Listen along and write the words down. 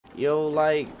Yo,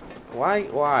 like,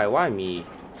 why me?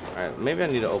 Alright, maybe I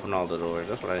need to open all the doors.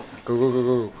 That's what I...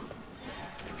 Go.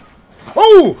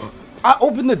 Oh! I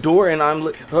opened the door and I'm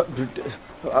like...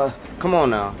 come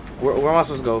on now. Where am I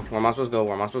supposed to go? Where am I supposed to go?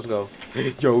 Where am I supposed to go?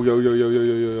 Yo.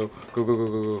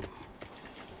 Go.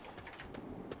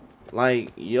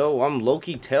 Like, yo, I'm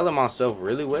low-key telling myself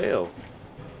really well.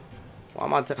 Why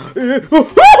am I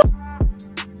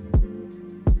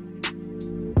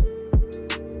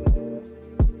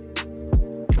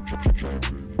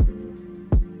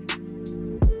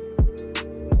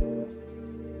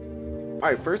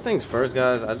Alright, first things first,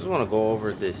 guys, I just want to go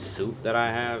over this suit that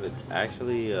I have. It's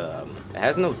actually, it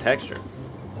has no texture,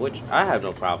 which I have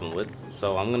no problem with,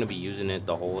 so I'm going to be using it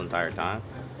the whole entire time.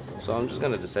 So I'm just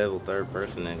going to disable third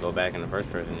person and go back into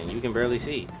first person, and you can barely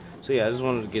see. So yeah, I just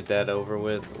wanted to get that over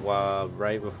with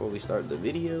right before we start the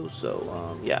video.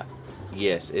 So, yeah.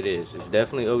 Yes, it is. It's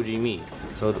definitely OG me.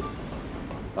 So,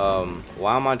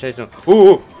 why am I chasing...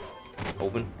 Ooh!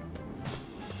 Open.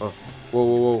 Oh,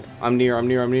 whoa. I'm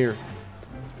near.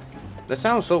 That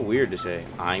sounds so weird to say.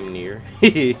 I'm near.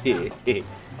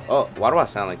 Oh, why do I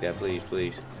sound like that?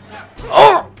 Please.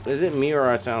 Oh! Is it me or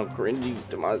I sound cringy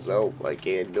to myself? I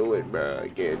can't do it, bro. I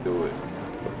can't do it.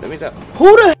 Let me tell.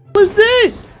 Who the hell is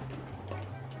this?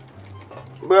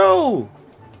 Bro!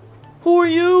 Who are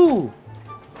you?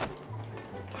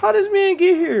 How does man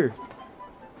get here?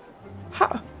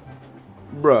 How?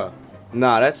 Bruh.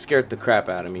 Nah, that scared the crap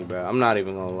out of me, bro. I'm not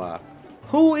even gonna lie.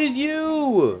 Who is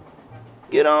you?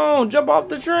 Get on, jump off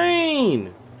the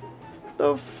train.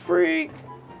 The freak?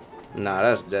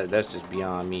 Nah, that's just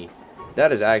beyond me.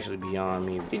 That is actually beyond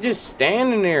me. He just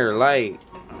standing there like,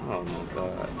 oh my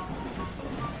god.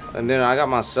 And then I got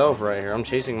myself right here. I'm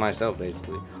chasing myself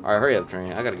basically. All right, hurry up,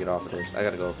 train. I gotta get off of this. I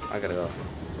gotta go.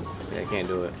 Yeah, I can't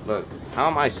do it. Look, how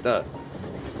am I stuck?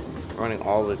 Running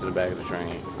all the way to the back of the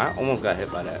train. I almost got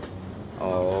hit by that.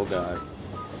 Oh god.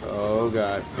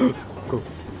 Go.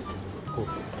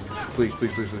 Please.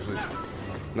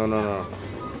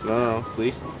 No,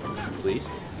 please.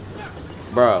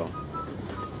 Bro.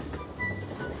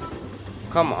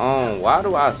 Come on. Why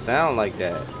do I sound like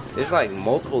that? It's like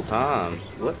multiple times.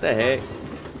 What the heck?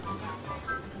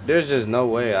 There's just no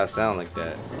way I sound like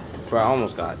that. Bro, I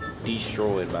almost got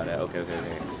destroyed by that. Okay.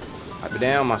 I've been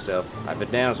down myself. I've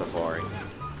been down Cefari.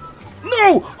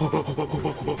 No!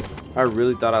 I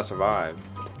really thought I survived.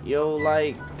 Yo,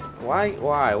 like,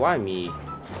 why me?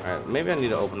 Alright, maybe I need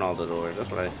to open all the doors. That's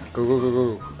what I...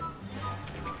 Go.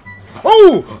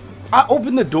 Oh! I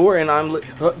opened the door and I'm like...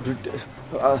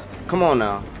 come on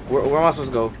now. Where am I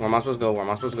supposed to go? Where am I supposed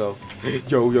to go?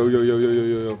 Yo.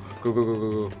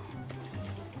 Go.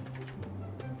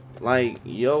 Like,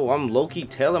 yo, I'm low-key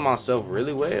telling myself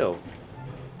really well.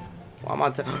 Why am I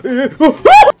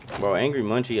Bro, Angry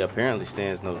Munci apparently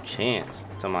stands no chance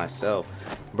to myself.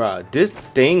 Bro, this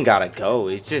thing gotta go.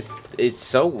 It's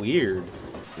so weird.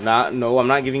 No, I'm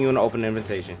not giving you an open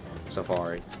invitation.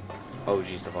 Cefari. OG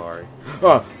Cefari.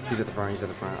 Oh, he's at the front.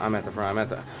 I'm at the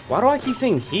front. Why do I keep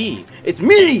saying he? It's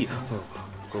me!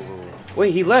 Go.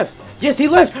 Wait, he left. Yes, he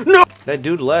left. No! That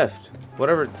dude left.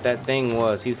 Whatever that thing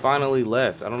was, he finally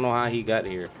left. I don't know how he got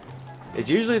here. It's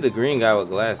usually the green guy with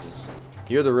glasses.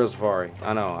 You're the real Cefari.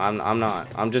 I know. I'm not.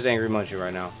 I'm just Angry Munci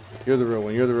right now. You're the real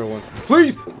one.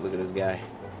 Please! Look at this guy.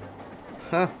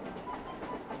 Huh.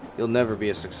 You'll never be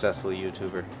a successful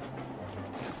YouTuber.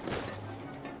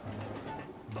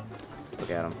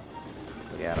 Look at him.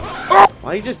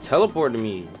 Why you just teleporting to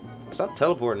me? Stop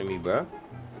teleporting to me, bro.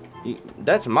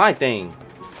 That's my thing.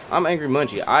 I'm Angry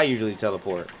Munci. I usually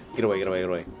teleport. Get away.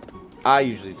 I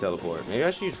usually teleport. Maybe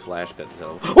I should use flash cut to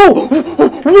teleport.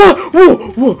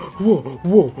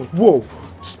 Whoa.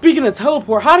 Speaking of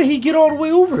teleport, how did he get all the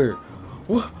way over there?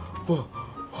 Whoa.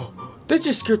 That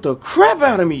just scared the crap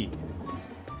out of me.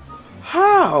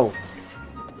 How?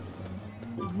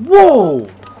 Whoa.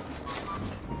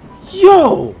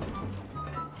 Yo.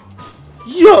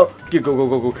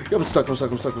 Go. I'm stuck. No.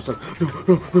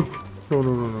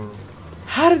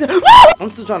 How did that? I'm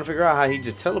still trying to figure out how he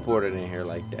just teleported in here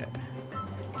like that.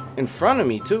 In front of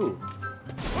me, too.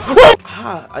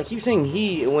 I keep saying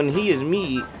he when he is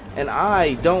me, and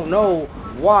I don't know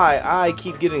why I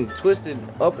keep getting twisted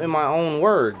up in my own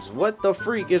words. What the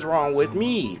freak is wrong with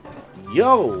me?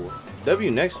 Yo.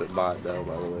 nextbot, though,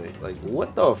 by the way. Like,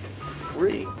 what the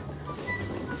freak?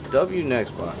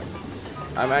 nextbot.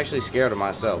 I'm actually scared of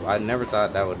myself. I never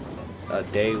thought that a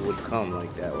day would come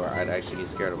like that where I'd actually get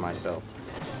scared of myself.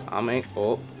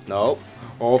 Oh, no.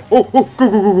 Go.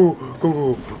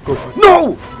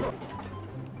 No!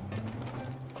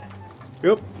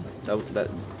 Yep.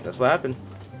 That's what happened.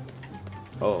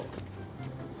 Oh.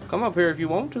 Come up here if you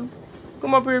want to.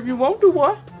 Come up here if you want to,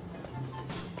 boy.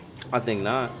 I think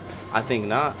not. I think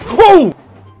not. Whoa!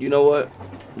 You know what?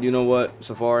 You know what,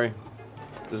 Cefari?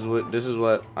 This is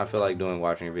what I feel like doing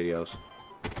watching your videos.